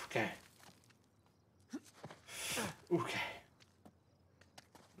 Okay. Okay.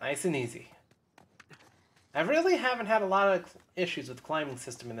 Nice and easy. I really haven't had a lot of issues with the climbing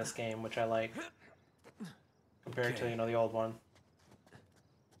system in this game, which I like. Compared to, you know, the old one.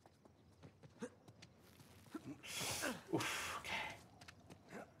 Oof, okay.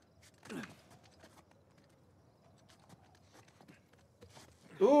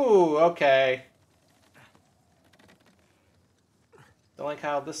 Ooh, okay. Don't like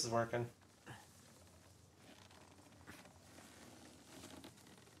how this is working.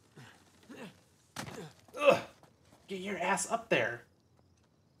 Ugh! Get your ass up there.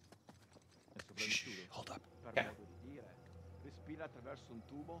 Shh, hold up. Okay. Respira attraverso un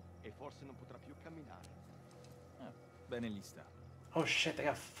tubo e forse non potrà più camminare. Bene gli sta. Oh shit, they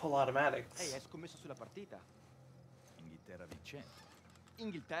got full automatics. Ehi, hai scommesso sulla partita? Inghilterra vincente.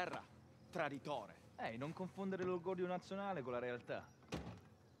 Inghilterra, traditore. Non confondere l'orgoglio nazionale con la realtà.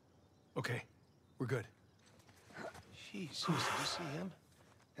 Okay, we're good. Jesus, did you see him?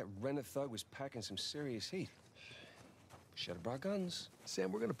 That Renner thug was packing some serious heat. Should have brought guns.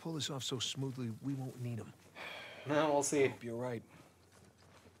 Sam, we're gonna pull this off so smoothly we won't need them. No, we'll see. Hope you're right.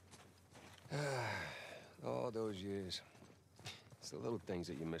 All those years. It's the little things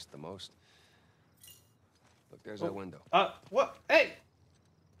that you miss the most. Look, there's our window. What? Hey!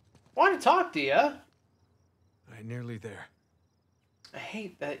 Want to talk to you? I'm nearly there. I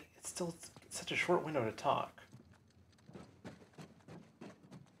hate that it's still such a short window to talk.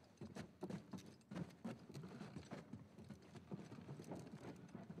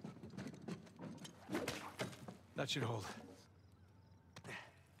 That should hold.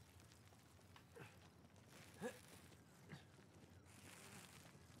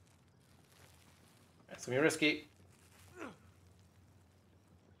 It's gonna be risky.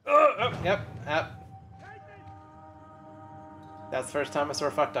 Yep. That's the first time I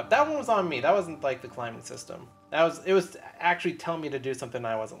sort of fucked up. That one was on me. That wasn't like the climbing system. It was actually telling me to do something and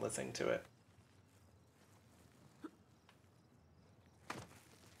I wasn't listening to it.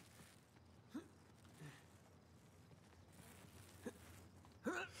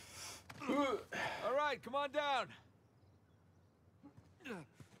 All right, come on down.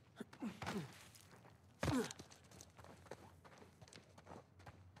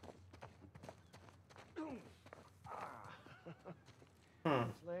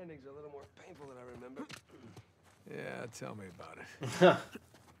 This landing's a little more painful than I remember. Yeah, tell me about it.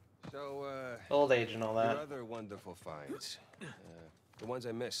 So, Old age and all your that. other wonderful finds. The ones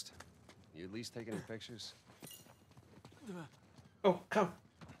I missed. You at least taking any pictures? Oh, come.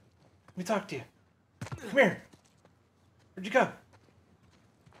 Let me talk to you. Come here. Where'd you go?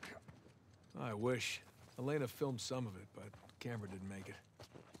 I wish. Elena filmed some of it, but camera didn't make it.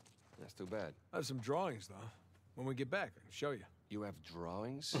 That's too bad. I have some drawings, though. When we get back, I can show you. You have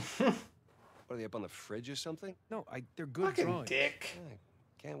drawings? What, are they up on the fridge or something? No, they're good Fucking drawings. dick.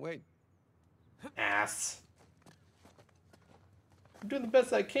 Can't wait. Ass. I'm doing the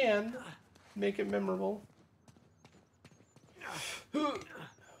best I can. Make it memorable.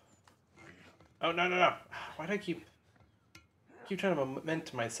 Oh, no. Why do I keep trying to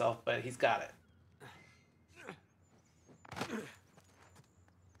memento myself, but he's got it.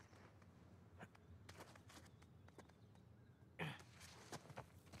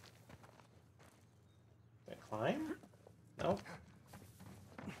 Can I climb? No.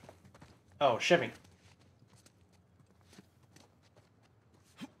 Oh, shimmy.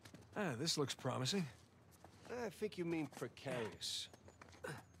 Ah, this looks promising. I think you mean precarious.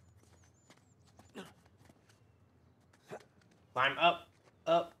 Climb up,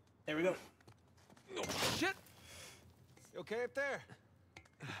 up. There we go. Oh, shit! You okay up there?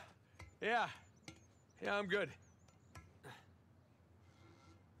 Yeah. Yeah, I'm good.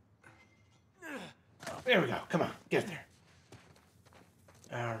 There we go. Come on, get there.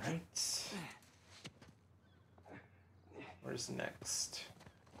 All right. Where's next?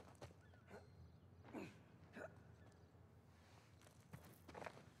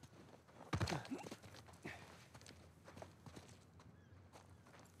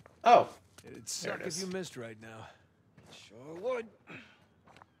 Oh. It'd suck if you missed right now. Sure would.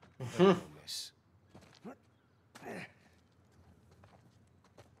 Miss.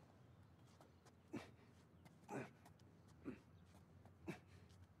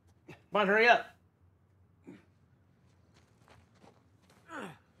 Come on, hurry up.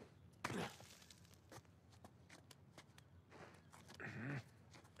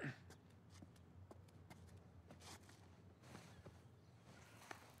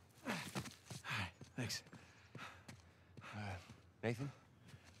 Thanks. Nathan?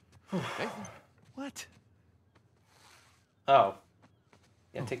 Nathan? What? Oh.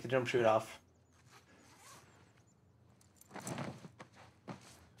 Yeah, take the jump chute off.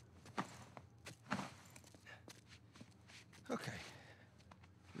 Okay.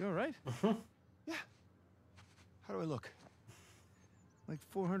 You all right? Yeah. How do I look? Like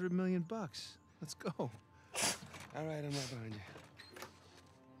 400 million bucks. Let's go. All right, I'm right behind you.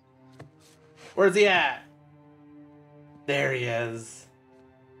 Where's he at? There he is.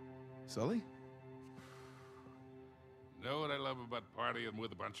 Sully? Know what I love about partying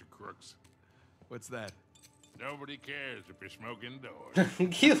with a bunch of crooks? What's that? Nobody cares if you're smoking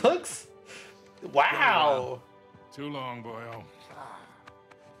indoors. He looks... Wow. Too long, boyo.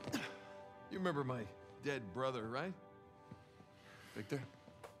 You remember my dead brother, right? Victor?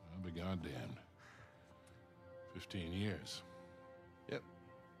 I'll be goddamned. 15 years. Yep.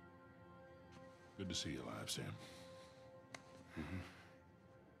 Good to see you alive, Sam.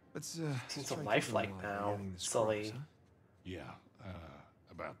 Let's Seems try so keeping lifelike alive now, and getting this Sully. cross, huh? Yeah,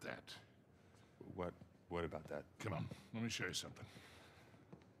 about that. What about that? Come on, let me show you something.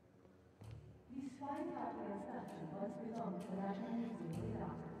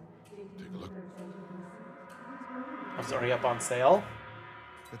 Take a look. Oh, it's already up on sale?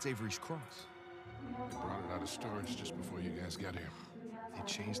 That's Avery's cross. They brought it out of storage just before you guys got here. They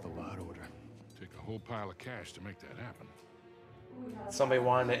changed the lot order. Took a whole pile of cash to make that happen. Somebody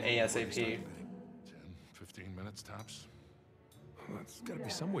wanted it ASAP. 10, 15 minutes tops. Well, there's got to be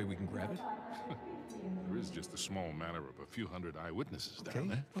some way we can grab it. There is just a small matter of a few hundred eyewitnesses down Okay,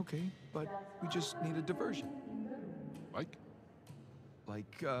 there. okay, but we just need a diversion. Like?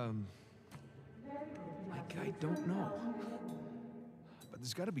 Like I don't know. But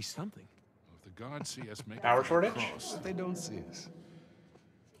there's got to be something. If the guards see us make Power shortage? cross, If they don't see us.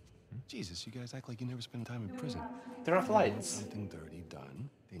 Jesus, you guys act like you never spent time in prison. Turn off the lights. Something dirty done,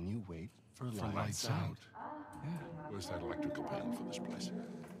 then you wait for for lights out. Where's that electrical panel for this place?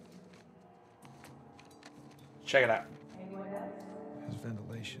 Check it out. There's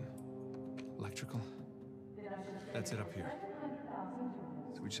ventilation. Electrical. That's it up here.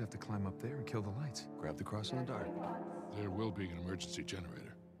 So we just have to climb up there and kill the lights. Grab the cross in the dark. There will be an emergency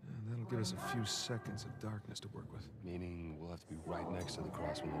generator. That'll give us a few seconds of darkness to work with. Meaning we'll have to be right next to the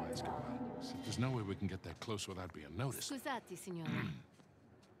cross when the lights go out. So there's no way we can get that close without being noticed. Scusate, signora.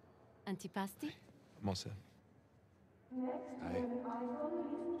 Antipasti? I'm all set. Aye.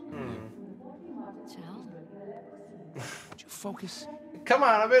 Ciao. Would you focus? Come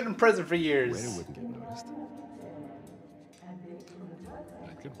on, I've been in prison for years. Waiter wouldn't get noticed.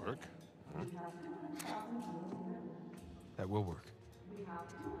 That could work. That will work.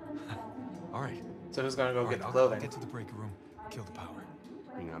 All right. So who's gonna go All get right, the I'll clothing? get to the break room. Kill the power.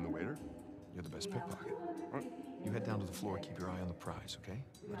 You mean I'm the waiter? You're the best pickpocket. You head down to the floor. Keep your eye on the prize, okay?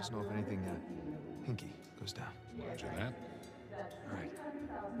 Let us know if anything hinky goes down. Roger that. All right.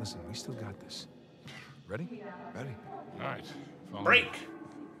 Listen, we still got this. Ready? Ready. All right. Follow Break! me.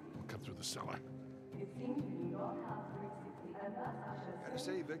 We'll cut through the cellar. Gotta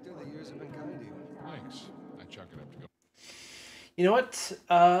say, Victor, the years have been kind to you. Thanks. I chalk it up to go. You know what?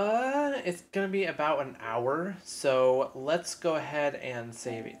 It's gonna be about an hour, so let's go ahead and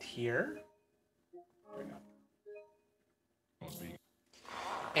save it here. There we go. Won't be.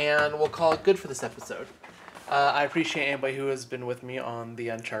 And we'll call it good for this episode. I appreciate anybody who has been with me on the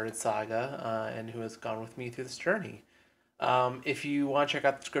Uncharted saga and who has gone with me through this journey. If you want to check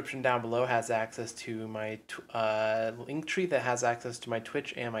out the description down below, it has access to my link tree that has access to my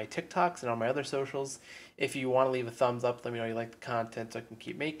Twitch and my TikToks and all my other socials. If you want to leave a thumbs up, let me know you like the content so I can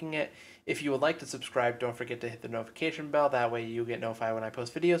keep making it. If you would like to subscribe, don't forget to hit the notification bell. That way you get notified when I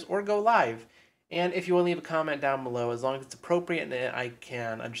post videos or go live. And if you want to leave a comment down below, as long as it's appropriate and I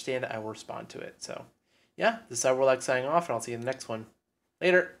can understand it, I will respond to it. So, yeah, this is Cyberleg signing off, and I'll see you in the next one.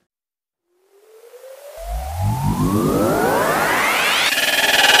 Later.